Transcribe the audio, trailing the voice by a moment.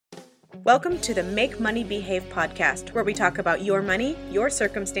Welcome to the Make Money Behave podcast, where we talk about your money, your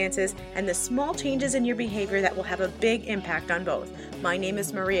circumstances, and the small changes in your behavior that will have a big impact on both. My name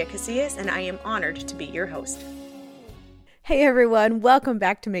is Maria Casillas, and I am honored to be your host. Hey everyone, welcome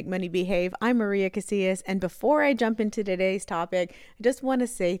back to Make Money Behave. I'm Maria Casillas, and before I jump into today's topic, I just want to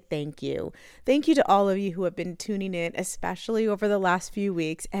say thank you. Thank you to all of you who have been tuning in, especially over the last few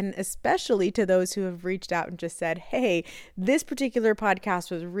weeks, and especially to those who have reached out and just said, hey, this particular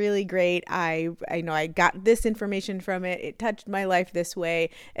podcast was really great. I know I got this information from it. It touched my life this way,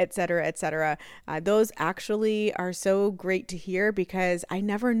 etc., etc. Those actually are so great to hear because I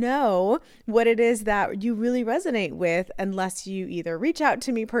never know what it is that you really resonate with unless you either reach out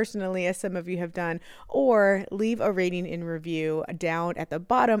to me personally, as some of you have done, or leave a rating and review down at the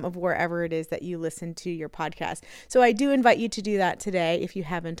bottom of wherever it is that you listen to your podcast. So I do invite you to do that today if you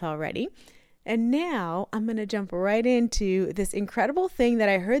haven't already. And now I'm going to jump right into this incredible thing that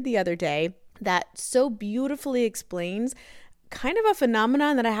I heard the other day that so beautifully explains kind of a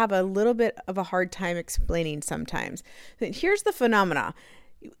phenomenon that I have a little bit of a hard time explaining sometimes. Here's the phenomena.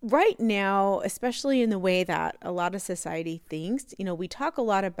 Right now, especially in the way that a lot of society thinks, we talk a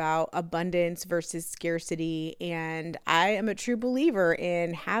lot about abundance versus scarcity, and I am a true believer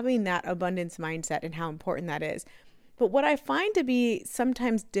in having that abundance mindset and how important that is. But what I find to be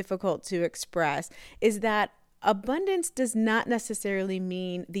sometimes difficult to express is that abundance does not necessarily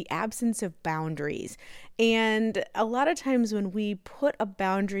mean the absence of boundaries. And a lot of times when we put a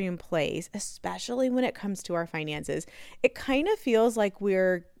boundary in place, especially when it comes to our finances, it kind of feels like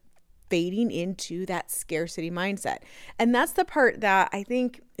we're fading into that scarcity mindset. And that's the part that I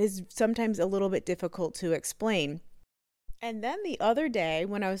think is sometimes a little bit difficult to explain. And then the other day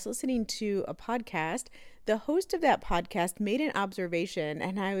when I was listening to a podcast, the host of that podcast made an observation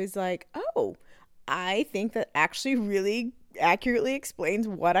and I was like, oh, I think that actually really accurately explains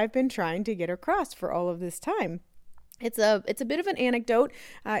what I've been trying to get across for all of this time. It's a bit of an anecdote,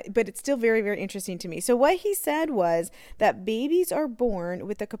 but it's still very, very interesting to me. So what he said was that babies are born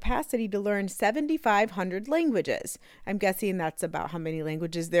with the capacity to learn 7,500 languages. I'm guessing that's about how many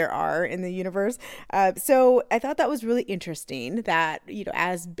languages there are in the universe. So I thought that was really interesting that,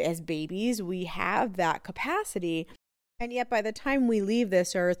 as babies, we have that capacity. And yet by the time we leave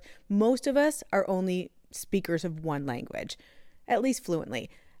this earth, most of us are only speakers of one language, at least fluently.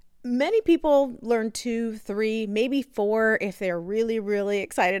 Many people learn 2, 3, maybe 4 if they're really, really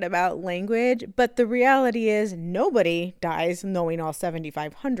excited about language. But the reality is nobody dies knowing all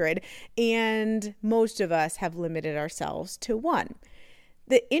 7,500. And most of us have limited ourselves to 1.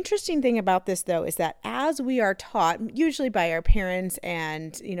 The interesting thing about this, though, is that as we are taught, usually by our parents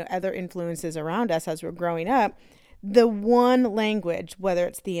and, other influences around us as we're growing up, the one language, whether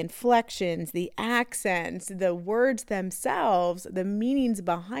it's the inflections, the accents, the words themselves, the meanings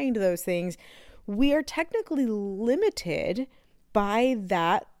behind those things, we are technically limited by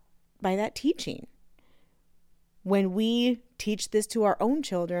that teaching. When we teach this to our own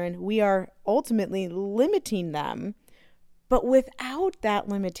children, we are ultimately limiting them. But without that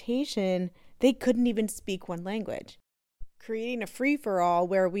limitation, they couldn't even speak one language. Creating a free-for-all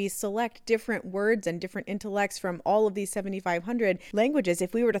where we select different words and different intellects from all of these 7,500 languages.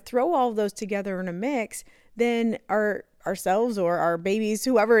 If we were to throw all of those together in a mix, then ourselves or our babies,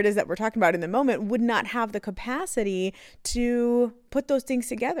 whoever it is that we're talking about in the moment, would not have the capacity to put those things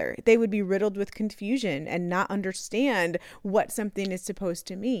together. They would be riddled with confusion and not understand what something is supposed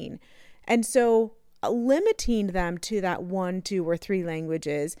to mean. And so limiting them to that 1, 2, or 3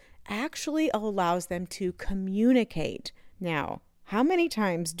 languages actually allows them to communicate. Now, how many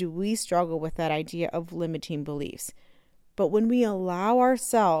times do we struggle with that idea of limiting beliefs? But when we allow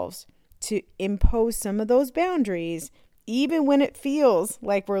ourselves to impose some of those boundaries, even when it feels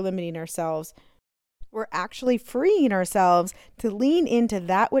like we're limiting ourselves, we're actually freeing ourselves to lean into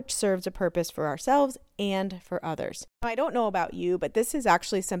that which serves a purpose for ourselves and for others. I don't know about you, but this is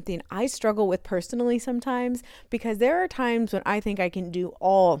actually something I struggle with personally sometimes because there are times when I think I can do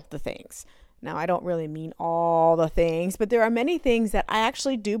all the things. Now, I don't really mean all the things, but there are many things that I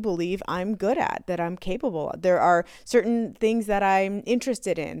actually do believe I'm good at, that I'm capable of. There are certain things that I'm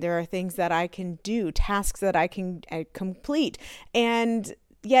interested in. There are things that I can do, tasks that I can complete. And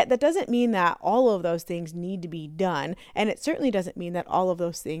yet that doesn't mean that all of those things need to be done. And it certainly doesn't mean that all of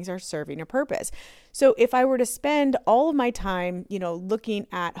those things are serving a purpose. So if I were to spend all of my time, looking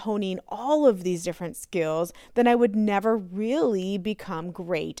at honing all of these different skills, then I would never really become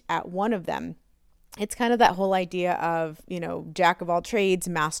great at one of them. It's kind of that whole idea of, jack of all trades,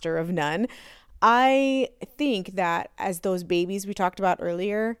 master of none. I think that as those babies we talked about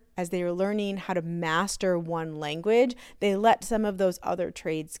earlier, as they were learning how to master one language, they let some of those other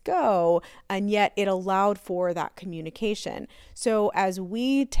trades go, and yet it allowed for that communication. So as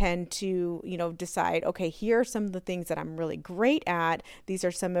we tend to, decide, okay, here are some of the things that I'm really great at. These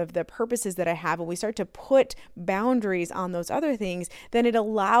are some of the purposes that I have, and we start to put boundaries on those other things, then it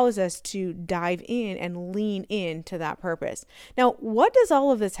allows us to dive in and lean into that purpose. Now, what does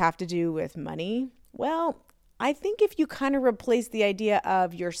all of this have to do with money? Well, I think if you kind of replace the idea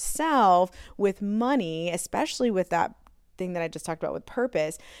of yourself with money, especially with that thing that I just talked about with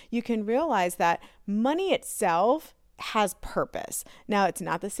purpose, you can realize that money itself has purpose. Now, it's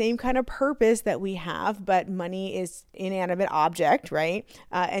not the same kind of purpose that we have, but money is inanimate object, right?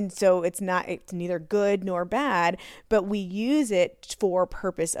 And so it's neither good nor bad, but we use it for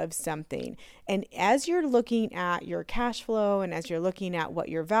purpose of something. And as you're looking at your cash flow and as you're looking at what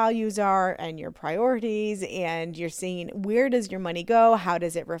your values are and your priorities, and you're seeing where does your money go? How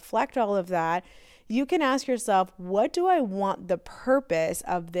does it reflect all of that? You can ask yourself, what do I want the purpose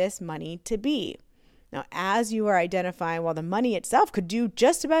of this money to be? Now, as you are identifying, well, the money itself could do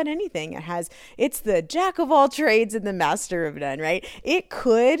just about anything. It's the jack of all trades and the master of none, right? It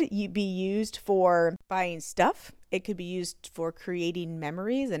could be used for buying stuff. It could be used for creating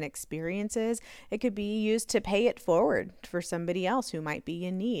memories and experiences. It could be used to pay it forward for somebody else who might be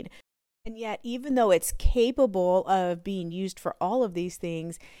in need. And yet, even though it's capable of being used for all of these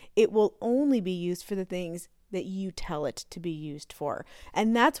things, it will only be used for the things that you tell it to be used for.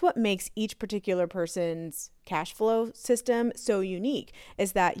 And that's what makes each particular person's cash flow system so unique,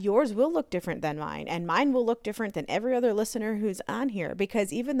 is that yours will look different than mine, and mine will look different than every other listener who's on here,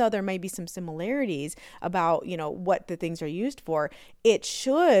 because even though there may be some similarities about, what the things are used for, it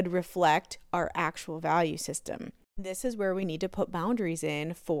should reflect our actual value system. This is where we need to put boundaries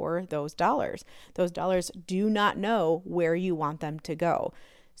in for those dollars. Those dollars do not know where you want them to go.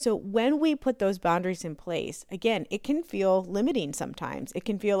 So when we put those boundaries in place, again, it can feel limiting sometimes. It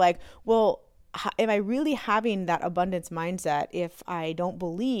can feel like, well, am I really having that abundance mindset if I don't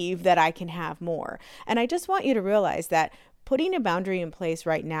believe that I can have more? And I just want you to realize that putting a boundary in place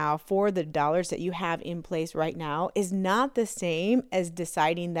right now for the dollars that you have in place right now is not the same as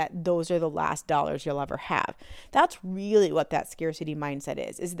deciding that those are the last dollars you'll ever have. That's really what that scarcity mindset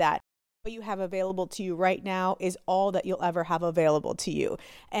is that what you have available to you right now is all that you'll ever have available to you.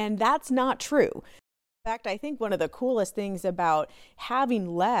 And that's not true. In fact, I think one of the coolest things about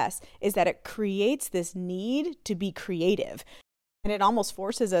having less is that it creates this need to be creative. And it almost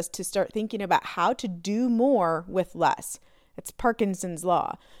forces us to start thinking about how to do more with less. It's Parkinson's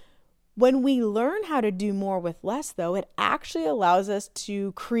law. When we learn how to do more with less, though, it actually allows us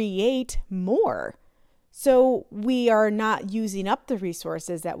to create more. So we are not using up the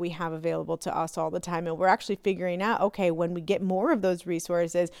resources that we have available to us all the time. And we're actually figuring out, okay, when we get more of those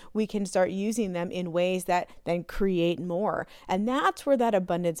resources, we can start using them in ways that then create more. And that's where that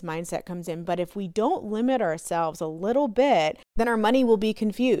abundance mindset comes in. But if we don't limit ourselves a little bit, then our money will be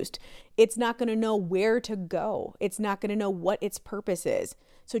confused. It's not going to know where to go. It's not going to know what its purpose is.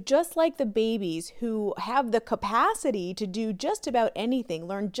 So just like the babies who have the capacity to do just about anything,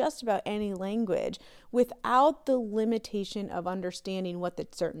 learn just about any language, without the limitation of understanding what the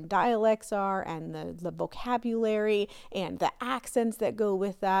certain dialects are and the vocabulary and the accents that go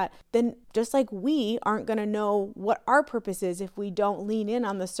with that, then just like we aren't going to know what our purpose is if we don't lean in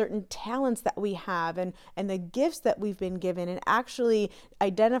on the certain talents that we have and the gifts that we've been given and actually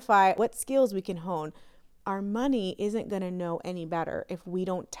identify what skills we can hone. Our money isn't going to know any better if we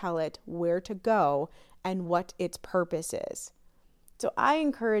don't tell it where to go and what its purpose is. So I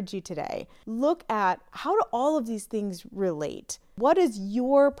encourage you today, look at how do all of these things relate? What is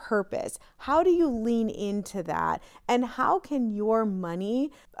your purpose? How do you lean into that? And how can your money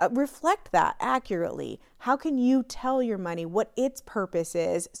reflect that accurately? How can you tell your money what its purpose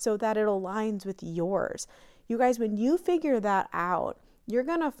is so that it aligns with yours? You guys, when you figure that out, you're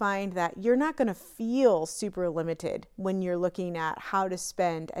going to find that you're not going to feel super limited when you're looking at how to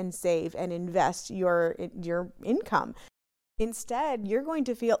spend and save and invest your income. Instead, you're going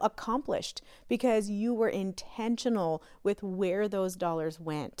to feel accomplished because you were intentional with where those dollars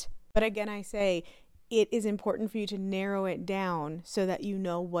went. But again, I say, it is important for you to narrow it down so that you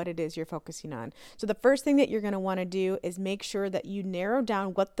know what it is you're focusing on. So the first thing that you're going to want to do is make sure that you narrow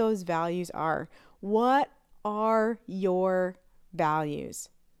down what those values are. What are your values?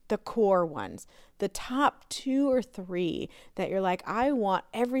 The core ones, the top 2 or 3 that you're like, I want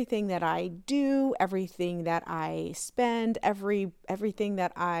everything that I do, everything that I spend, everything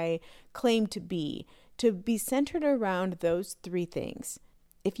that I claim to be centered around those 3 things.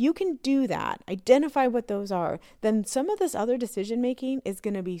 If you can do that, identify what those are, then some of this other decision making is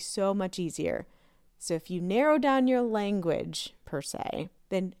going to be so much easier. So if you narrow down your language, per se,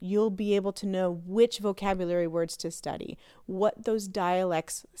 then you'll be able to know which vocabulary words to study, what those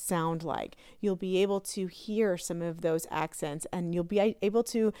dialects sound like. You'll be able to hear some of those accents, and you'll be able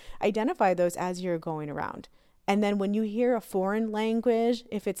to identify those as you're going around. And then when you hear a foreign language,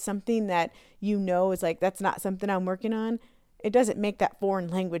 if it's something that you know is like, that's not something I'm working on, it doesn't make that foreign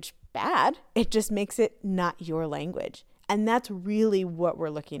language bad. It just makes it not your language. And that's really what we're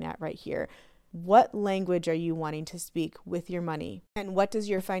looking at right here. What language are you wanting to speak with your money? And what does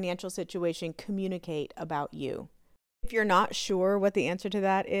your financial situation communicate about you? If you're not sure what the answer to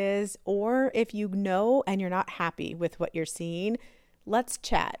that is, or if you know and you're not happy with what you're seeing, let's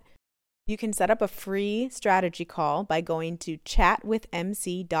chat. You can set up a free strategy call by going to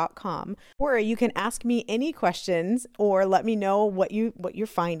chatwithmc.com, or you can ask me any questions or let me know what your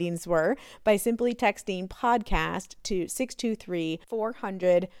findings were by simply texting podcast to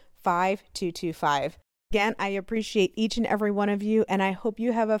 623-400-5225. Again, I appreciate each and every one of you, and I hope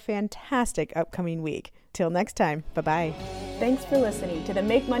you have a fantastic upcoming week. Till next time, bye-bye. Thanks for listening to the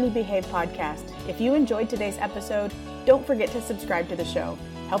Make Money Behave podcast. If you enjoyed today's episode, don't forget to subscribe to the show.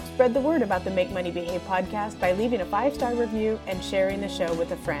 Help spread the word about the Make Money Behave podcast by leaving a 5-star review and sharing the show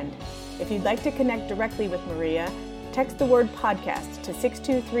with a friend. If you'd like to connect directly with Maria, text the word podcast to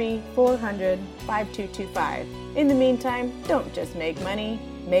 623-400-5225. In the meantime, don't just make money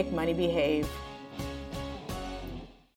behave.